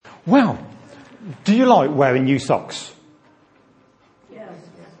Well, do you like wearing new socks? Yes.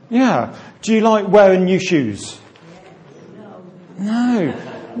 Yeah. Do you like wearing new shoes? No.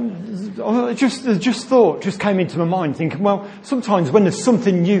 No. Just came into my mind thinking, well, sometimes when there's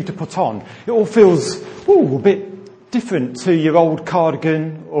something new to put on, it all feels a bit different to your old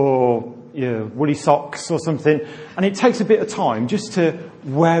cardigan or your woolly socks or something. And it takes a bit of time just to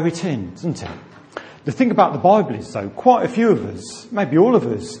wear it in, doesn't it? The thing about the Bible is, though, quite a few of us, maybe all of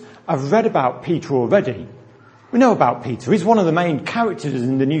us, have read about Peter already. We know about Peter. He's one of the main characters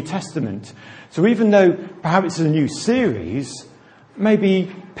in the New Testament. So even though perhaps it's a new series,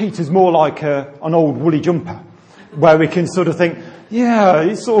 maybe Peter's more like an old woolly jumper, where we can sort of think, yeah,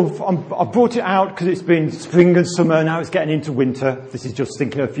 it's sort of, I brought it out because it's been spring and summer, now it's getting into winter. This is just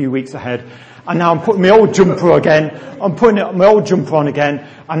thinking a few weeks ahead. And now I'm putting my old jumper again. I'm putting my old jumper on again.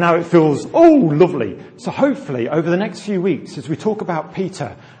 And now it feels, lovely. So hopefully over the next few weeks, as we talk about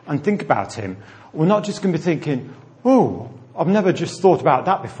Peter and think about him, we're not just going to be thinking, I've never just thought about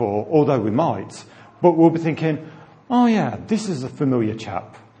that before, although we might. But we'll be thinking, oh yeah, this is a familiar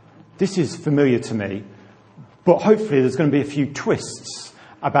chap. This is familiar to me. But hopefully there's going to be a few twists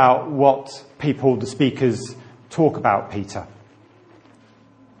about what people, the speakers, talk about Peter.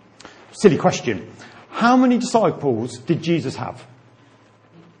 Silly question. How many disciples did Jesus have?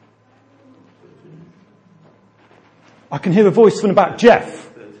 I can hear a voice from the back.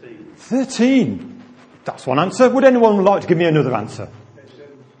 Jeff? 13. That's one answer. Would anyone like to give me another answer?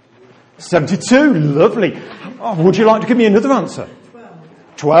 72. Lovely. Would you like to give me another answer?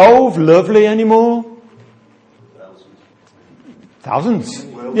 12. Lovely. Any more? Thousands.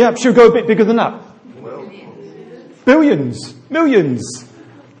 Yeah, should we go a bit bigger than that? Billions. Millions.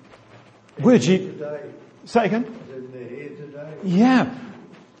 Would you say it again? Yeah.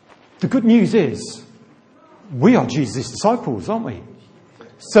 The good news is we are Jesus' disciples, aren't we?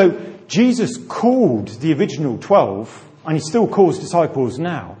 So Jesus called the original 12, and he still calls disciples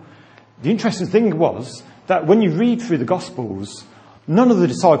now. The interesting thing was that when you read through the Gospels, none of the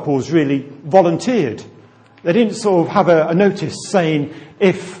disciples really volunteered. They didn't sort of have a notice saying,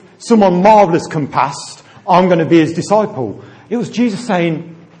 if someone marvellous come past, I'm going to be his disciple. It was Jesus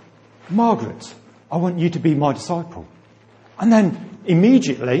saying, Margaret, I want you to be my disciple. And then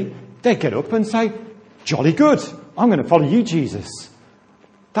immediately they get up and say, jolly good, I'm going to follow you, Jesus.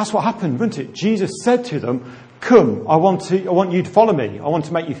 That's what happened, wasn't it? Jesus said to them, come, I want you to follow me. I want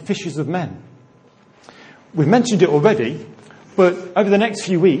to make you fishers of men. We've mentioned it already, but over the next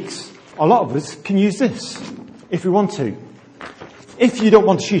few weeks, a lot of us can use this if we want to. If you don't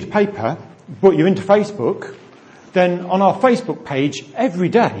want a sheet of paper, but you're into Facebook, then on our Facebook page every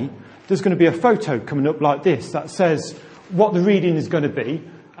day, there's going to be a photo coming up like this that says what the reading is going to be.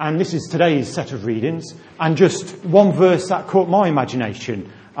 And this is today's set of readings. And just one verse that caught my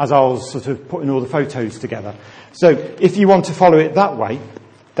imagination as I was sort of putting all the photos together. So if you want to follow it that way,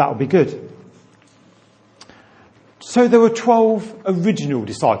 that'll be good. So there were 12 original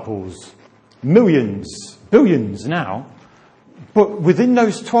disciples. Millions, billions now. But within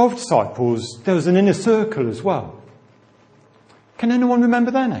those 12 disciples, there was an inner circle as well. Can anyone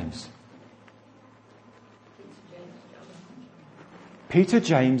remember their names? Peter,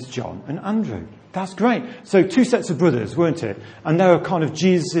 James, John and Andrew. That's great. So 2 sets of brothers, weren't it? And they were kind of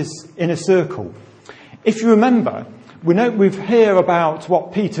Jesus' inner circle. If you remember, we've heard about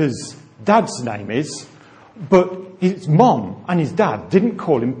what Peter's dad's name is, but his mom and his dad didn't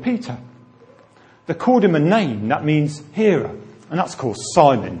call him Peter. They called him a name that means hearer. And that's called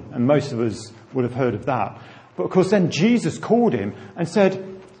Simon. And most of us would have heard of that. But of course then Jesus called him and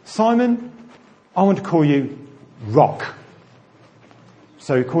said, Simon, I want to call you Rock.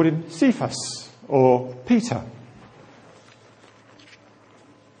 So he called him Cephas or Peter.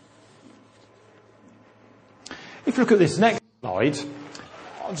 If you look at this next slide,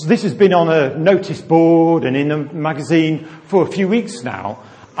 this has been on a notice board and in a magazine for a few weeks now.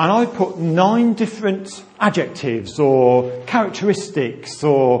 And I put 9 different adjectives or characteristics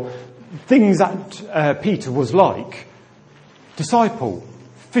or things that Peter was like. Disciple,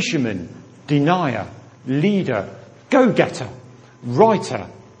 fisherman, denier, leader, go-getter, writer,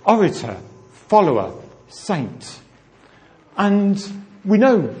 orator, follower, saint. And we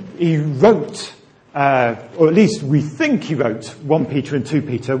know he wrote, or at least we think he wrote 1 Peter and 2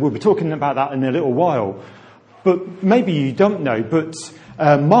 Peter. We'll be talking about that in a little while. But maybe you don't know, but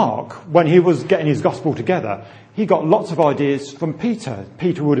Mark, when he was getting his gospel together, he got lots of ideas from Peter.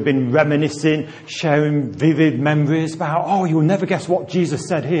 Peter would have been reminiscing, sharing vivid memories about, oh, you'll never guess what Jesus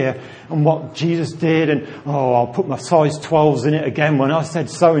said here and what Jesus did. And, oh, I'll put my size 12s in it again when I said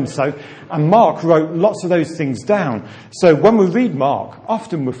so-and-so. And Mark wrote lots of those things down. So when we read Mark,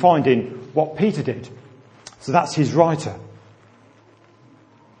 often we're finding what Peter did. So that's his writer.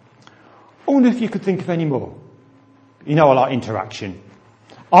 I wonder if you could think of any more. You know I like interaction.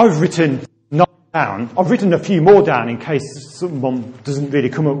 I've written down. I've written a few more down in case someone doesn't really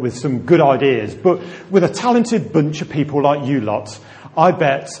come up with some good ideas. But with a talented bunch of people like you lot, I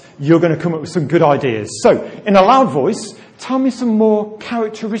bet you're going to come up with some good ideas. So, in a loud voice, tell me some more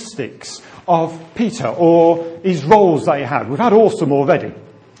characteristics of Peter or his roles that he had. We've had awesome already.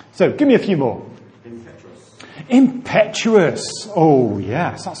 So, give me a few more. Impetuous. Impetuous. Oh,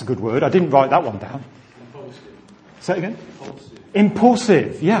 yes, that's a good word. I didn't write that one down. Impulsive. Say it again. Impulsive.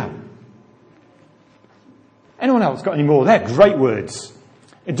 Impulsive, yeah. Anyone else got any more? They're great words.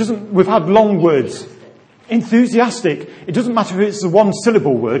 We've had long words. Enthusiastic. It doesn't matter if it's a one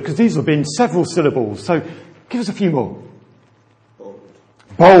syllable word, because these have been several syllables. So give us a few more. Bold.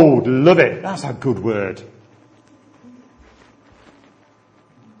 Bold. Love it. That's a good word.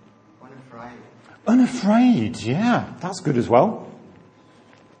 Unafraid. Unafraid. Yeah, that's good as well.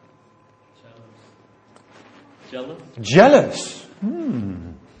 Jealous. Jealous.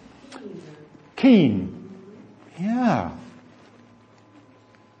 Keen. Yeah.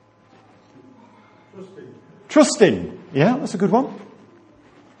 Trusting. Yeah, that's a good one.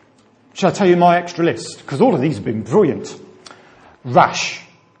 Shall I tell you my extra list? Because all of these have been brilliant. Rash.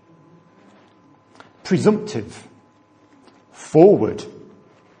 Presumptive. Forward.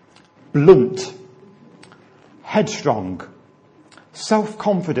 Blunt. Headstrong.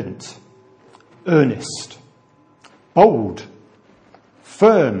 Self-confident. Earnest. Bold.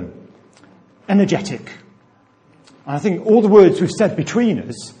 Firm. Energetic. And I think all the words we've said between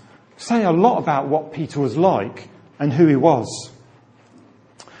us say a lot about what Peter was like and who he was.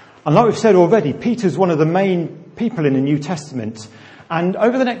 And like we've said already, Peter's one of the main people in the New Testament. And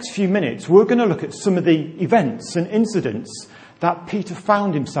over the next few minutes, we're going to look at some of the events and incidents that Peter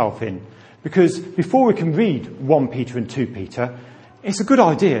found himself in. Because before we can read 1 Peter and 2 Peter, it's a good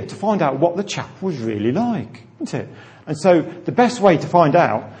idea to find out what the chap was really like, isn't it? And so the best way to find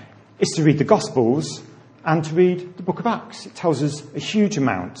out is to read the Gospels and to read the book of Acts. It tells us a huge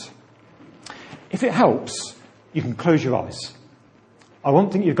amount. If it helps, you can close your eyes. I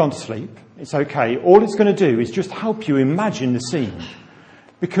won't think you've gone to sleep. It's okay. All it's going to do is just help you imagine the scene.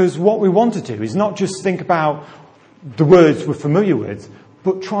 Because what we want to do is not just think about the words we're familiar with,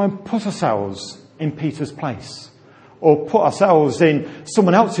 but try and put ourselves in Peter's place. Or put ourselves in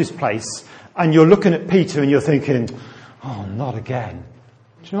someone else's place, and you're looking at Peter and you're thinking, oh, not again.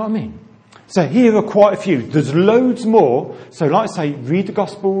 Do you know what I mean? So here are quite a few. There's loads more. So like I say, read the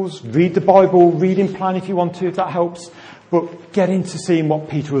Gospels, read the Bible, read in plan if you want to, if that helps. But get into seeing what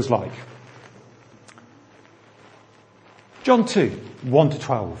Peter was like. John 2, 1 to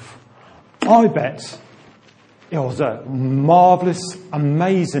 12. I bet it was a marvellous,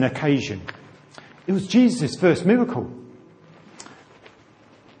 amazing occasion. It was Jesus' first miracle.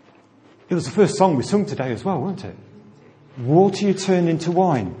 It was the first song we sung today as well, wasn't it? Water you turned into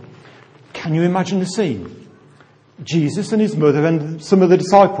wine. Can you imagine the scene? Jesus and his mother and some of the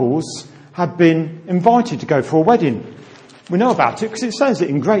disciples had been invited to go for a wedding. We know about it because it says it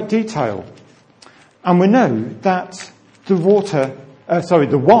in great detail. And we know that the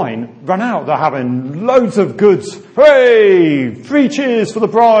wine ran out. They're having loads of goods. Hooray! 3 cheers for the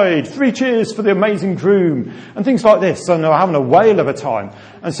bride, 3 cheers for the amazing groom, and things like this. And they're having a whale of a time.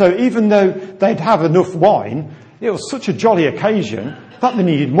 And so even though they'd have enough wine, it was such a jolly occasion that they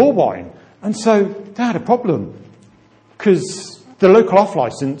needed more wine. And so they had a problem because the local off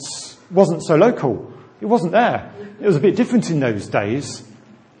licence wasn't so local. It wasn't there. It was a bit different in those days.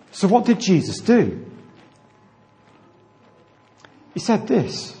 So what did Jesus do? He said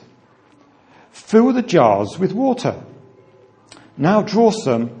this: fill the jars with water. Now draw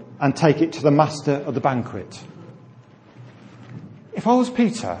some and take it to the master of the banquet. If I was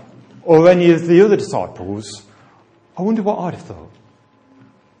Peter or any of the other disciples, I wonder what I'd have thought.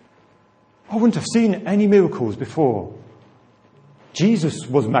 I wouldn't have seen any miracles before. Jesus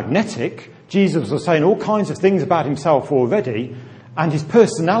was magnetic. Jesus was saying all kinds of things about himself already, and his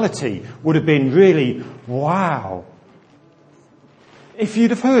personality would have been really wow. If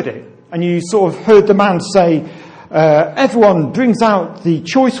you'd have heard it, and you sort of heard the man say, everyone brings out the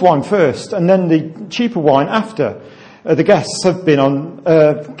choice wine first, and then the cheaper wine after. The guests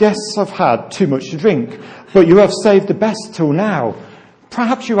have had too much to drink, but you have saved the best till now.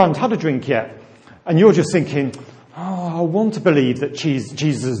 Perhaps you haven't had a drink yet. And you're just thinking, oh, I want to believe that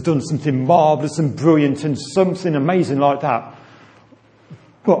Jesus has done something marvellous and brilliant and something amazing like that.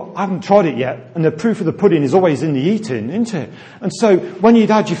 But I haven't tried it yet. And the proof of the pudding is always in the eating, isn't it? And so when you'd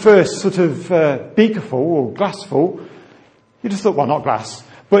had your first sort of beakerful or glassful, you just thought, well, not glass.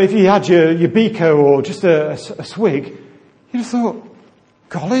 But if you had your beaker or just a swig, you just thought,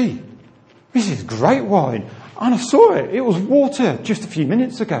 golly, this is great wine. And I saw it. It was water just a few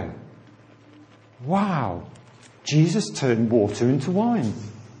minutes ago. Wow. Jesus turned water into wine.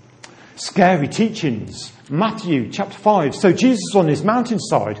 Scary teachings. Matthew chapter 5. So Jesus was on this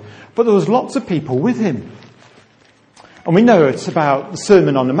mountainside, but there was lots of people with him. And we know it's about the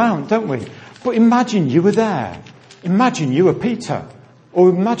Sermon on the Mount, don't we? But imagine you were there. Imagine you were Peter. Or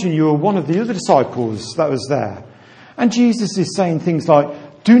imagine you were one of the other disciples that was there. And Jesus is saying things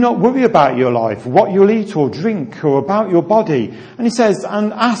like, do not worry about your life, what you'll eat or drink, or about your body. And he says,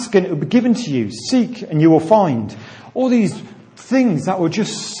 and ask and it will be given to you. Seek and you will find. All these things that were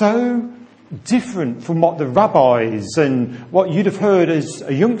just so different from what the rabbis and what you'd have heard as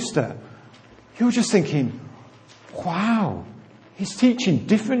a youngster. You were just thinking, wow, he's teaching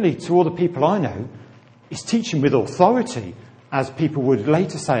differently to all the people I know. He's teaching with authority, as people would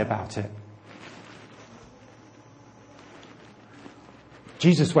later say about it.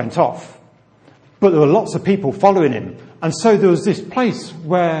 Jesus went off, but there were lots of people following him. And so there was this place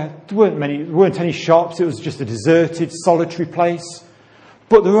where there weren't any shops. It was just a deserted, solitary place.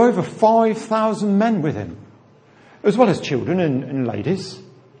 But there were over 5,000 men with him, as well as children and ladies.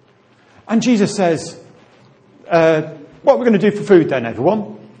 And Jesus says, what are we going to do for food then,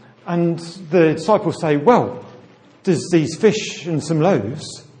 everyone? And the disciples say, well, there's these fish and some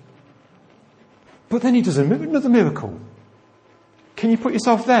loaves. But then he does another miracle. Can you put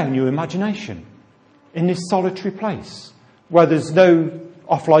yourself there in your imagination? In this solitary place where there's no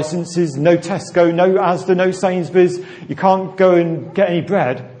off-licences, no Tesco, no Asda, no Sainsbury's. You can't go and get any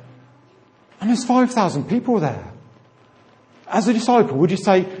bread. And there's 5,000 people there. As a disciple, would you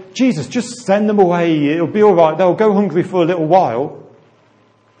say, Jesus, just send them away. It'll be all right. They'll go hungry for a little while.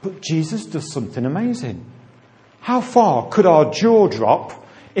 But Jesus does something amazing. How far could our jaw drop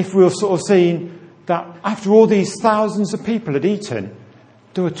if we were sort of seeing that after all these thousands of people had eaten,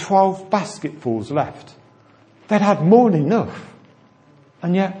 there were 12 basketfuls left. They'd had more than enough.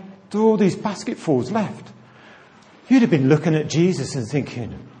 And yet, there were all these basketfuls left. You'd have been looking at Jesus and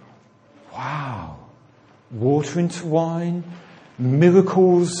thinking, wow, water into wine,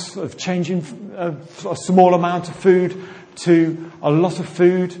 miracles of changing a small amount of food to a lot of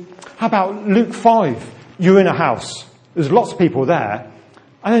food. How about Luke 5? You're in a house. There's lots of people there.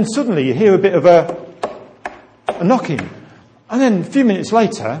 And then suddenly you hear a bit of a knocking. And then a few minutes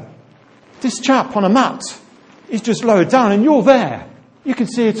later, this chap on a mat is just lowered down and you're there. You can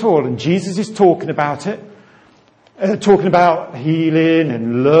see it all. And Jesus is talking about it. Talking about healing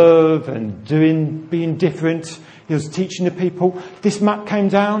and love and being different. He was teaching the people. This mat came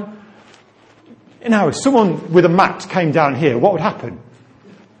down. Now, if someone with a mat came down here, what would happen?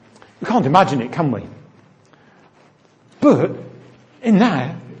 We can't imagine it, can we? But in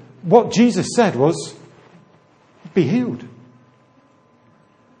there, what Jesus said was, be healed.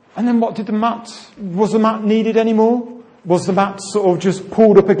 And then what did was the mat needed anymore? Was the mat sort of just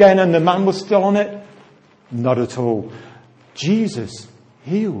pulled up again and the man was still on it? Not at all. Jesus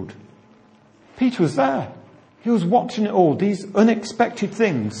healed. Peter was there. He was watching it all, these unexpected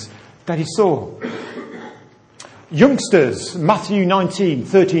things that he saw. Youngsters, Matthew 19,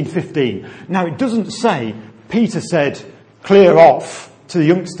 13, 15. Now it doesn't say Peter said, clear off to the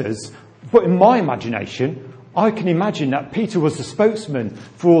youngsters. But in my imagination, I can imagine that Peter was the spokesman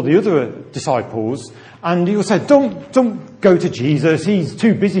for all the other disciples. And he will say, don't go to Jesus. He's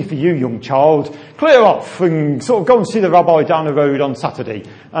too busy for you, young child. Clear off and sort of go and see the rabbi down the road on Saturday.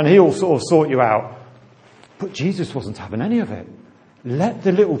 And he'll sort of sort you out. But Jesus wasn't having any of it. Let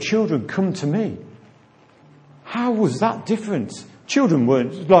the little children come to me. How was that different? Children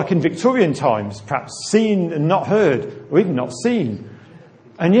weren't, like in Victorian times, perhaps seen and not heard, or even not seen.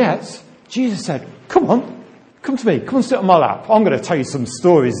 And yet, Jesus said, come on, come to me, come and sit on my lap. I'm going to tell you some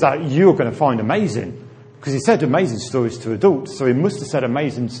stories that you're going to find amazing. Because he said amazing stories to adults, so he must have said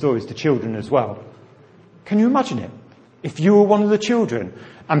amazing stories to children as well. Can you imagine it? If you were one of the children,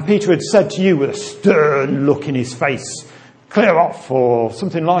 and Peter had said to you with a stern look in his face, clear off, or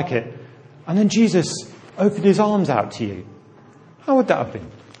something like it, and then Jesus opened his arms out to you, how would that have been?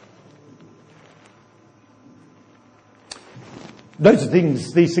 Loads of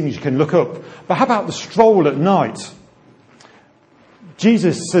things, these things you can look up. But how about the stroll at night?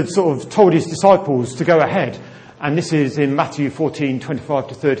 Jesus had sort of told his disciples to go ahead. And this is in Matthew 14, 25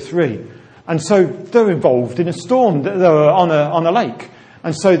 to 33. And so they were involved in a storm. They were on a lake.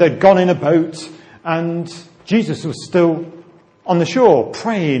 And so they'd gone in a boat, and Jesus was still on the shore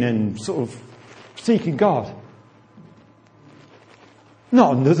praying and sort of seeking God.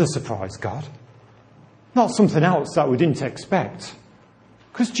 Not another surprise God. Not something else that we didn't expect.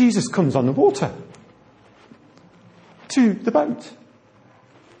 Because Jesus comes on the water to the boat.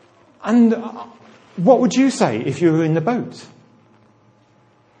 And what would you say if you were in the boat?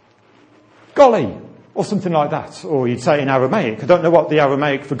 Golly, or something like that. Or you'd say in Aramaic. I don't know what the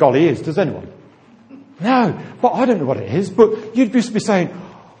Aramaic for golly is. Does anyone? No, but I don't know what it is. But you'd just be saying,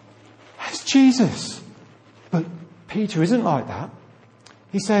 it's Jesus. But Peter isn't like that.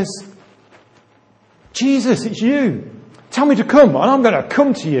 He says, Jesus, it's you. Tell me to come, and I'm going to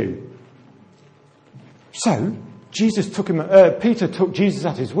come to you. So, Peter took Jesus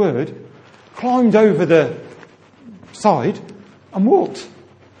at his word, climbed over the side, and walked.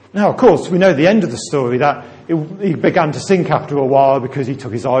 Now, of course, we know the end of the story, that he began to sink after a while because he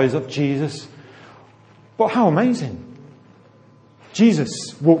took his eyes off Jesus. But how amazing.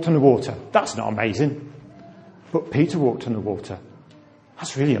 Jesus walked on the water. That's not amazing. But Peter walked on the water.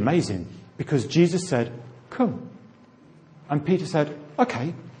 That's really amazing, because Jesus said, come. And Peter said,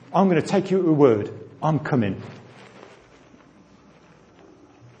 okay, I'm going to take you at your word. I'm coming.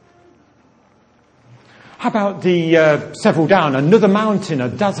 How about the several down, another mountain, a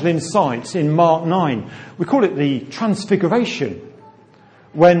dazzling sight in Mark 9. We call it the Transfiguration,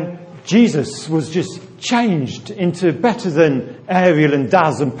 when Jesus was just changed into better than Ariel and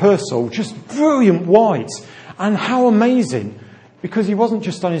Daz and Purcell, just brilliant white. And how amazing, because he wasn't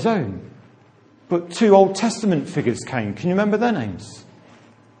just on his own, but 2 Old Testament figures came. Can you remember their names?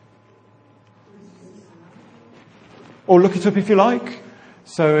 Or look it up if you like.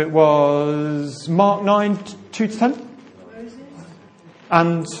 So it was Mark 9, 2-10.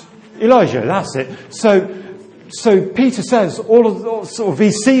 And Elijah, that's it. So Peter says,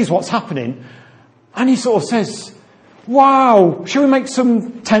 he sees what's happening, and he sort of says, wow, shall we make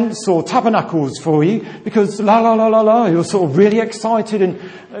some tents or tabernacles for you? Because la la la la la, he was sort of really excited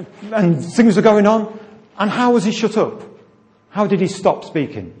and things were going on. And how was he shut up? How did he stop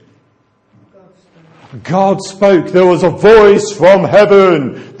speaking? God spoke. There was a voice from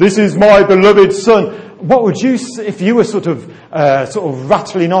heaven. This is my beloved son. What would you say if you were sort of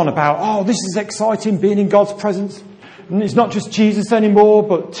rattling on about, oh, this is exciting, being in God's presence? And it's not just Jesus anymore,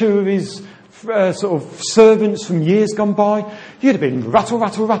 but 2 of his servants from years gone by. You'd have been rattle,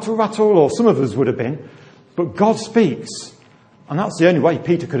 rattle, rattle, rattle, or some of us would have been. But God speaks. And that's the only way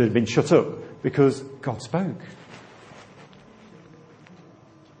Peter could have been shut up, because God spoke.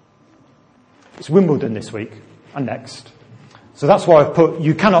 It's Wimbledon this week and next. So that's why I've put,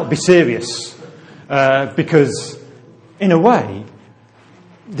 you cannot be serious. Because, in a way,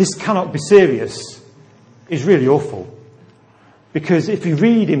 this cannot be serious is really awful. Because if you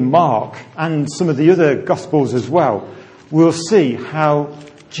read in Mark and some of the other Gospels as well, we'll see how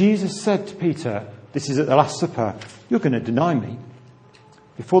Jesus said to Peter, this is at the Last Supper, you're going to deny me.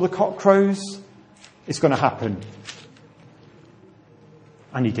 Before the cock crows, it's going to happen.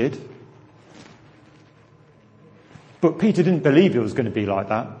 And he did. But Peter didn't believe it was going to be like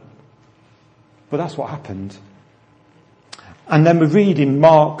that. But that's what happened. And then we read in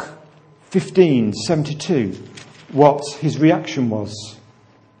Mark 15:72 what his reaction was.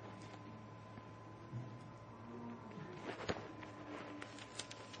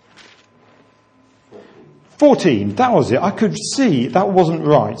 14, that was it. I could see that wasn't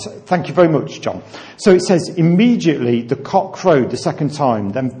right. Thank you very much, John. So it says, immediately the cock crowed the second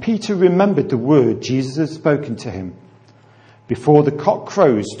time. Then Peter remembered the word Jesus had spoken to him. Before the cock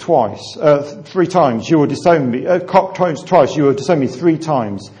crows 3 times, you will disown me. Cock crows twice, you will disown me 3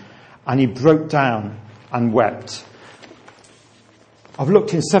 times. And he broke down and wept. I've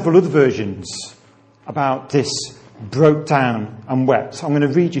looked in several other versions about this broke down and wept. I'm going to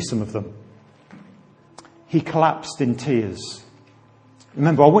read you some of them. He collapsed in tears.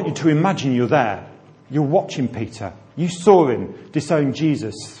 Remember, I want you to imagine you're there. You're watching Peter. You saw him disown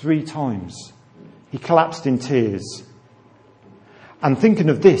Jesus 3 times. He collapsed in tears. And thinking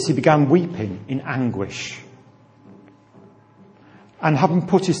of this, he began weeping in anguish. And having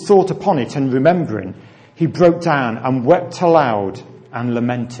put his thought upon it and remembering, he broke down and wept aloud and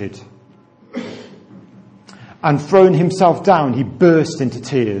lamented. And throwing himself down, he burst into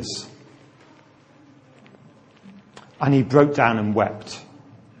tears. And he broke down and wept.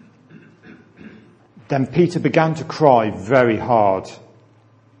 Then Peter began to cry very hard.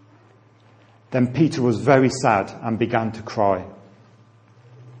 Then Peter was very sad and began to cry.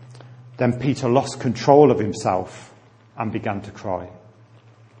 Then Peter lost control of himself and began to cry.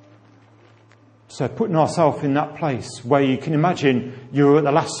 So putting ourselves in that place where you can imagine you're at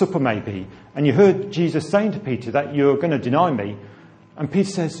the Last Supper maybe, and you heard Jesus saying to Peter that you're going to deny me. And Peter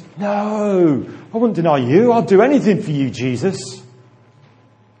says, no, I won't deny you. I'll do anything for you, Jesus.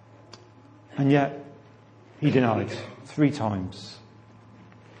 And yet he denied 3 times.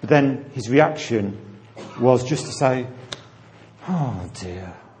 But then his reaction was just to say, oh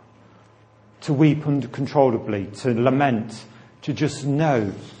dear. To weep uncontrollably, to lament, to just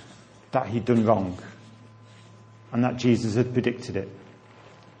know that he'd done wrong and that Jesus had predicted it.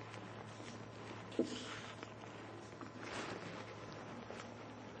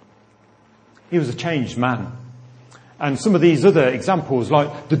 He was a changed man. And some of these other examples,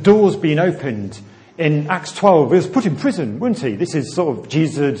 like the doors being opened in Acts 12, he was put in prison, wasn't he? This is sort of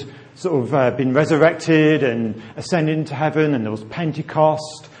Jesus had sort of been resurrected and ascended into heaven, and there was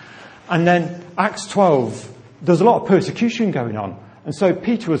Pentecost. And then Acts 12, there's a lot of persecution going on. And so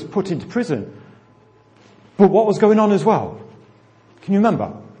Peter was put into prison. But what was going on as well? Can you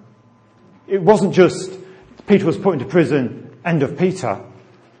remember? It wasn't just Peter was put into prison, end of Peter.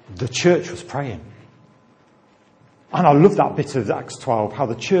 The church was praying. And I love that bit of Acts 12, how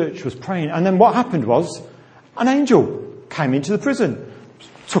the church was praying. And then what happened was an angel came into the prison,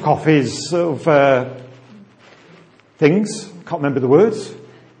 took off his sort of things, can't remember the words,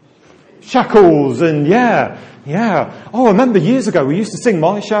 shackles, and yeah. Oh, I remember years ago we used to sing,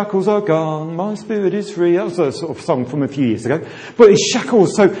 my shackles are gone, my spirit is free. That was a sort of song from a few years ago. But his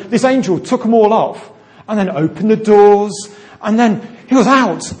shackles, so this angel took them all off and then opened the doors, and then he was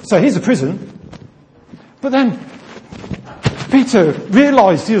out. So here's the prison. But then Peter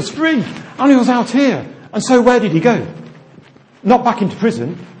realised he was free and he was out here. And so where did he go? Not back into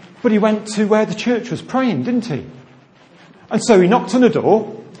prison, but he went to where the church was praying, didn't he? And so he knocked on the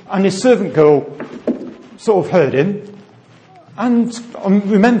door, and his servant girl sort of heard him. And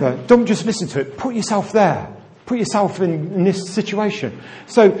remember, don't just listen to it. Put yourself there. Put yourself in this situation.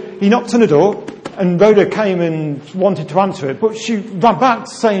 So he knocked on the door, and Rhoda came and wanted to answer it, but she ran back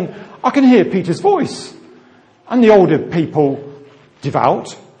saying, I can hear Peter's voice. And the older people,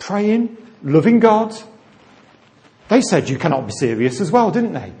 devout, praying, loving God, they said, you cannot be serious as well,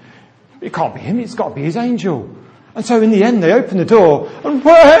 didn't they? It can't be him, it's got to be his angel. And so in the end, they opened the door and,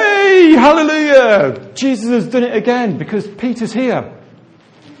 hey, hallelujah! Jesus has done it again because Peter's here.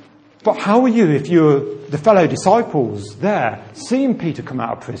 But how are you if you're the fellow disciples there, seeing Peter come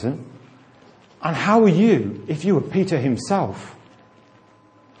out of prison? And how are you if you were Peter himself?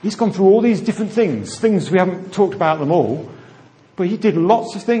 He's gone through all these different things we haven't talked about them all, but he did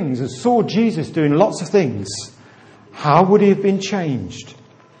lots of things and saw Jesus doing lots of things. How would he have been changed?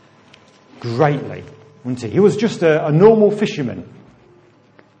 Greatly, wouldn't he? He was just a normal fisherman.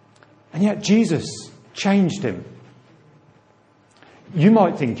 And yet Jesus changed him. You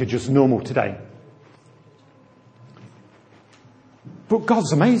might think you're just normal today. But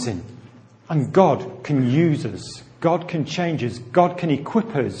God's amazing. And God can use us. God can change us. God can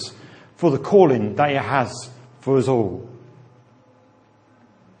equip us for the calling that he has for us all.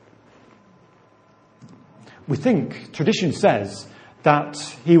 We think, tradition says, that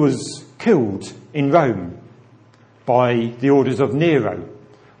he was killed in Rome by the orders of Nero.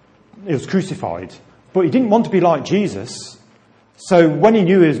 He was crucified. But he didn't want to be like Jesus. So when he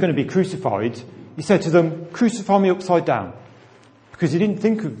knew he was going to be crucified, he said to them, crucify me upside down. Because he didn't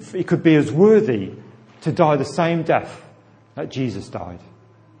think he could be as worthy to die the same death that Jesus died.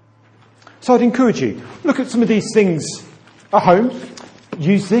 So I'd encourage you, look at some of these things at home.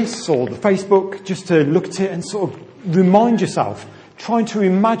 Use this or the Facebook just to look at it and sort of remind yourself, trying to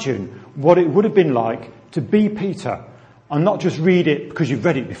imagine what it would have been like to be Peter, and not just read it because you've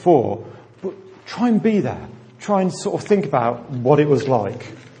read it before, but try and be there. Try and sort of think about what it was like.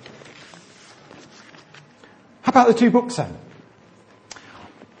 How about the 2 books then?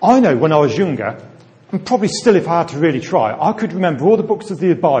 I know when I was younger, and probably still if I had to really try, I could remember all the books of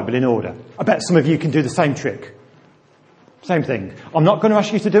the Bible in order. I bet some of you can do the same trick. Same thing. I'm not going to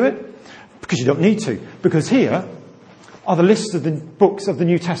ask you to do it, because you don't need to. Because here are the lists of the books of the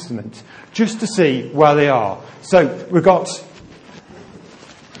New Testament, just to see where they are. So we've got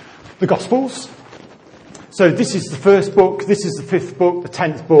the Gospels. So this is the first book, this is the 5th book, the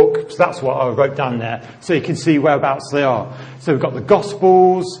 10th book. So that's what I wrote down there, so you can see whereabouts they are. So we've got the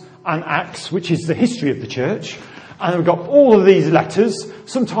Gospels and Acts, which is the history of the church. And we've got all of these letters.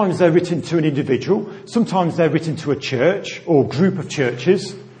 Sometimes they're written to an individual. Sometimes they're written to a church or group of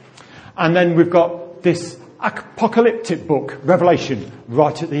churches. And then we've got this apocalyptic book, Revelation,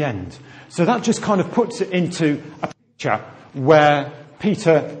 right at the end. So that just kind of puts it into a picture where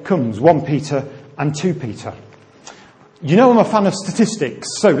Peter comes, 1 Peter and 2 Peter. You know I'm a fan of statistics,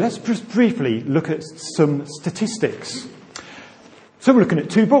 so let's just briefly look at some statistics. So we're looking at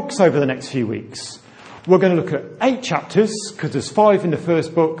 2 books over the next few weeks. We're going to look at 8 chapters, because there's 5 in the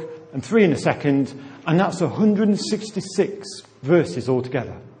first book and 3 in the second, and that's 166 verses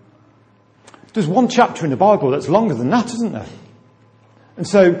altogether. There's 1 chapter in the Bible that's longer than that, isn't there? And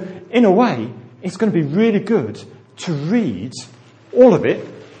so, in a way, it's going to be really good to read all of it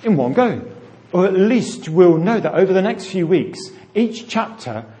in one go. Or at least we'll know that over the next few weeks, each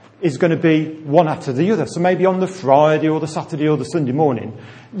chapter is going to be one after the other. So maybe on the Friday or the Saturday or the Sunday morning,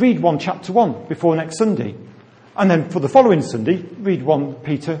 read 1 chapter 1 before next Sunday. And then for the following Sunday, read 1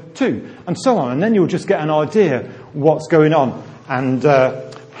 Peter 2, and so on. And then you'll just get an idea what's going on and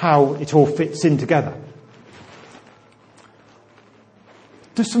how it all fits in together.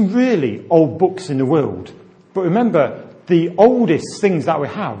 There's some really old books in the world. But remember, the oldest things that we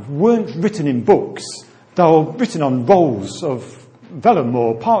have weren't written in books. They were written on rolls of vellum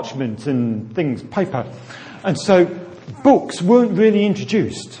or parchment and things, paper. And so books weren't really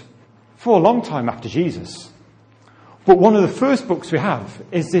introduced for a long time after Jesus. But one of the first books we have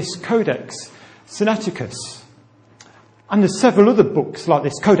is this Codex Sinaiticus. And there's several other books like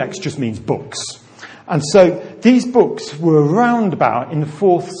this. Codex just means books. And so these books were around about in the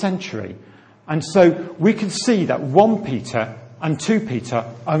 4th century. And so we can see that 1 Peter and 2 Peter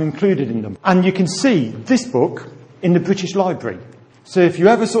are included in them. And you can see this book in the British Library. So if you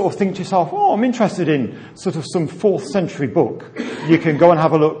ever sort of think to yourself, oh, I'm interested in sort of some 4th century book, you can go and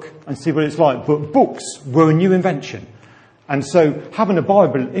have a look and see what it's like. But books were a new invention. And so having a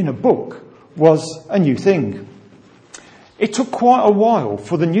Bible in a book was a new thing. It took quite a while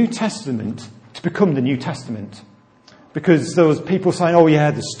for the New Testament to become the New Testament. Because there was people saying, oh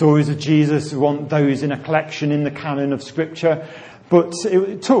yeah, the stories of Jesus, we want those in a collection in the canon of Scripture. But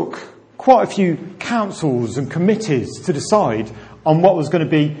it took quite a few councils and committees to decide on what was going to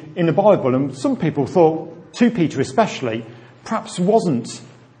be in the Bible. And some people thought, 2 Peter especially, perhaps wasn't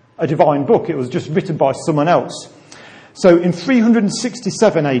a divine book. It was just written by someone else. So in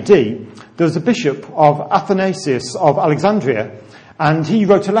 367 AD, there was a bishop of Athanasius of Alexandria, and he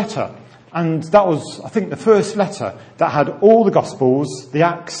wrote a letter. And that was, I think, the first letter that had all the Gospels, the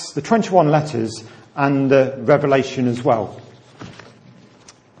Acts, the 21 letters, and the Revelation as well.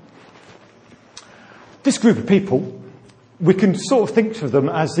 This group of people, we can sort of think of them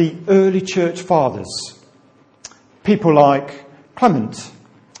as the early church fathers. People like Clement,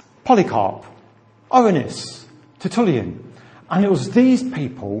 Polycarp, Irenaeus, Tertullian. And it was these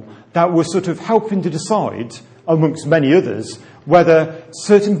people that were sort of helping to decide, amongst many others, whether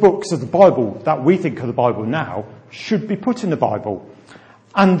certain books of the Bible that we think of the Bible now should be put in the Bible.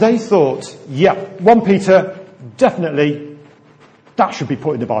 And they thought, yeah, 1 Peter, definitely, that should be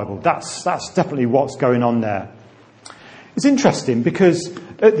put in the Bible. That's definitely what's going on there. It's interesting because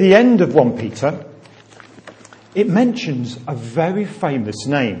at the end of 1 Peter, it mentions a very famous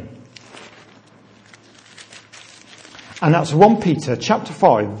name. And that's 1 Peter chapter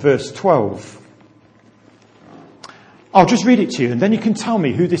 5, verse 12. I'll just read it to you, and then you can tell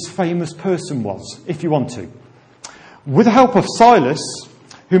me who this famous person was, if you want to. With the help of Silas,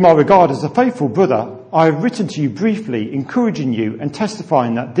 whom I regard as a faithful brother, I have written to you briefly, encouraging you and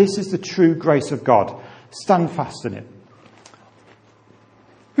testifying that this is the true grace of God. Stand fast in it.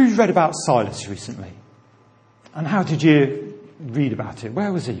 Who's read about Silas recently? And how did you read about it?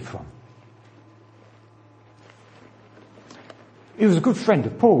 Where was he from? He was a good friend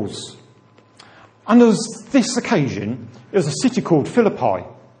of Paul's. And there was this occasion, it was a city called Philippi.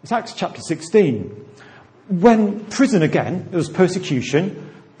 It's Acts chapter 16. When prison again, there was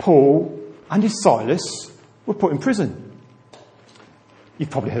persecution, Paul and his Silas were put in prison. You've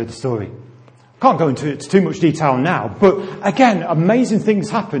probably heard the story. Can't go into too much detail now, but again, amazing things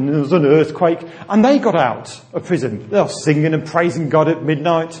happened. There was an earthquake, and they got out of prison. They were singing and praising God at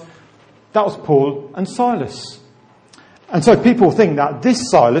midnight. That was Paul and Silas. And so people think that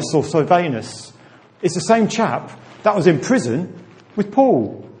this Silas, or Silvanus, is the same chap that was in prison with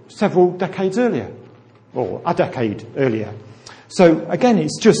Paul several decades earlier, or a decade earlier. So again,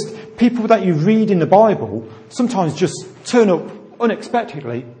 it's just people that you read in the Bible sometimes just turn up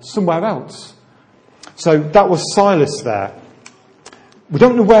unexpectedly somewhere else. So that was Silas there. We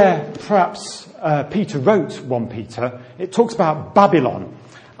don't know where perhaps Peter wrote 1 Peter. It talks about Babylon.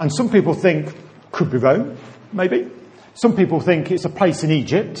 And some people think could be Rome, maybe. Some people think it's a place in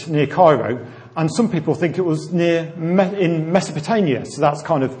Egypt, near Cairo. And some people think it was in Mesopotamia. So that's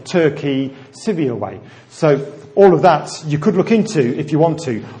kind of Turkey, Syria way. So all of that you could look into if you want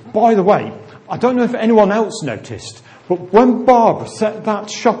to. By the way, I don't know if anyone else noticed, but when Barbara set that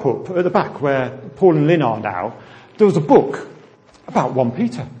shop up at the back where Paul and Lynn are now, there was a book about 1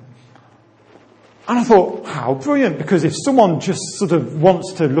 Peter. And I thought, how brilliant, because if someone just sort of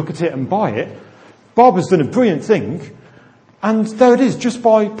wants to look at it and buy it, Barbara's done a brilliant thing, and there it is, just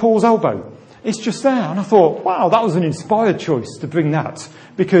by Paul's elbow. It's just there. And I thought, wow, that was an inspired choice to bring that.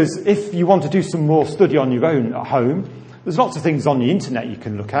 Because if you want to do some more study on your own at home, there's lots of things on the internet you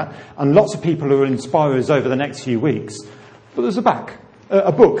can look at, and lots of people who will inspire us over the next few weeks. But there's a book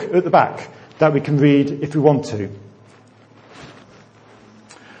at the back that we can read if we want to.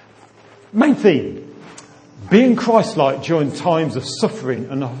 Main theme: being Christ-like during times of suffering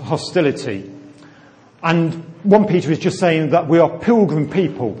and hostility. And 1 Peter is just saying that we are pilgrim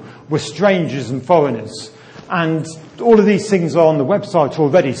people, we're strangers and foreigners. And all of these things are on the website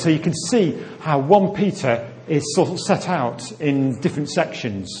already, so you can see how 1 Peter is sort of set out in different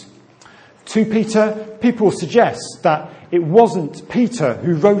sections. 2 Peter, people suggest that it wasn't Peter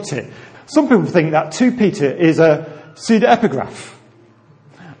who wrote it. Some people think that 2 Peter is a pseudepigraph.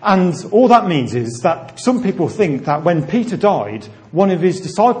 And all that means is that some people think that when Peter died, one of his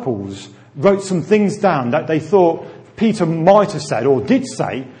disciples wrote some things down that they thought Peter might have said or did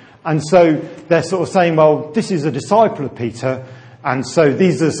say. And so they're sort of saying, well, this is a disciple of Peter, and so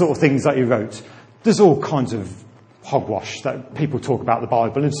these are the sort of things that he wrote. There's all kinds of hogwash that people talk about the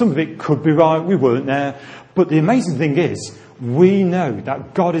Bible, and some of it could be right, we weren't there. But the amazing thing is, we know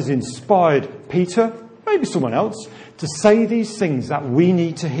that God has inspired Peter, maybe someone else, to say these things that we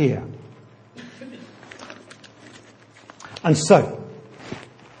need to hear. And so,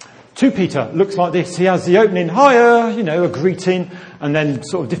 2 Peter looks like this. He has the opening, hiya, a greeting, and then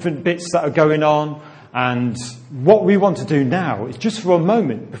sort of different bits that are going on. And what we want to do now is just for a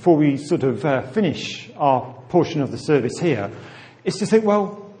moment, before we sort of finish our portion of the service here, is to think,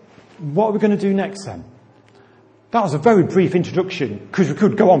 well, what are we going to do next then? That was a very brief introduction, because we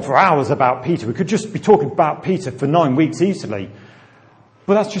could go on for hours about Peter. We could just be talking about Peter for 9 weeks easily.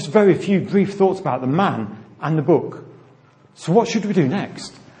 But that's just very few brief thoughts about the man and the book. So what should we do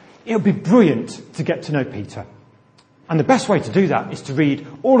next? It would be brilliant to get to know Peter. And the best way to do that is to read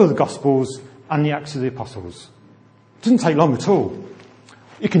all of the Gospels and the Acts of the Apostles. It doesn't take long at all.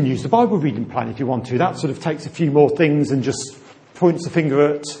 You can use the Bible reading plan if you want to. That sort of takes a few more things and just points the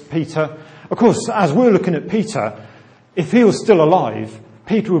finger at Peter. Of course, as we're looking at Peter, if he was still alive,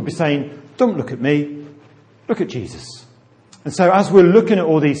 Peter would be saying, don't look at me, look at Jesus. And so as we're looking at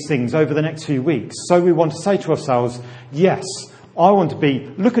all these things over the next few weeks, so we want to say to ourselves, yes, I want to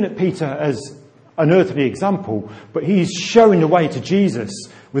be looking at Peter as an earthly example, but he's showing the way to Jesus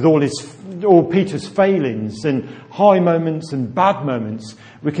with all Peter's failings and high moments and bad moments.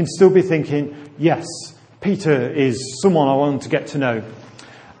 We can still be thinking, yes, Peter is someone I want to get to know.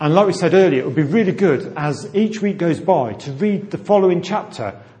 And like we said earlier, it would be really good as each week goes by to read the following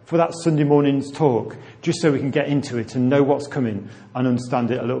chapter for that Sunday morning's talk, just so we can get into it and know what's coming and understand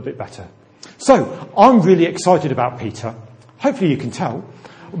it a little bit better. So, I'm really excited about Peter. Hopefully you can tell.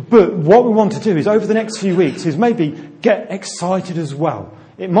 But what we want to do is over the next few weeks is maybe get excited as well.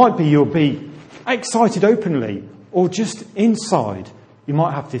 It might be you'll be excited openly, or just inside you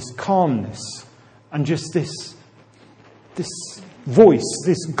might have this calmness and just this voice,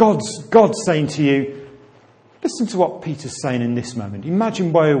 this God saying to you, listen to what Peter's saying in this moment.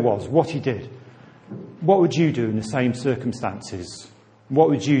 Imagine where he was, what he did. What would you do in the same circumstances? What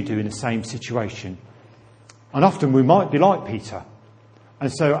would you do in the same situation? And often we might be like Peter.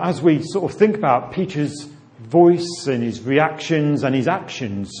 And so as we sort of think about Peter's voice and his reactions and his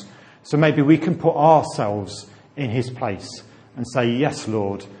actions, so maybe we can put ourselves in his place and say, yes,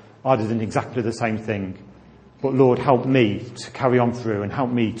 Lord, I did exactly the same thing. But Lord, help me to carry on through and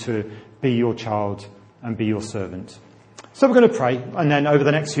help me to be your child and be your servant. So we're going to pray, and then over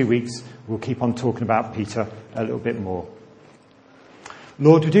the next few weeks, we'll keep on talking about Peter a little bit more.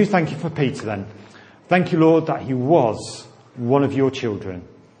 Lord, we do thank you for Peter then. Thank you, Lord, that he was one of your children.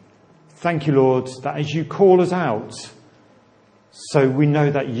 Thank you, Lord, that as you call us out, so we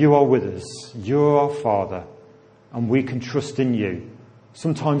know that you are with us. You're our Father, and we can trust in you.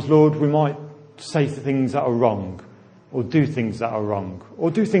 Sometimes, Lord, we might say things that are wrong, or do things that are wrong,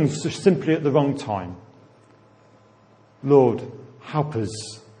 or do things just simply at the wrong time. Lord, help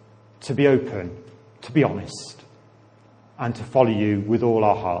us to be open, to be honest, and to follow you with all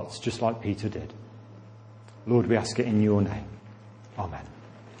our hearts, just like Peter did. Lord, we ask it in your name. Amen.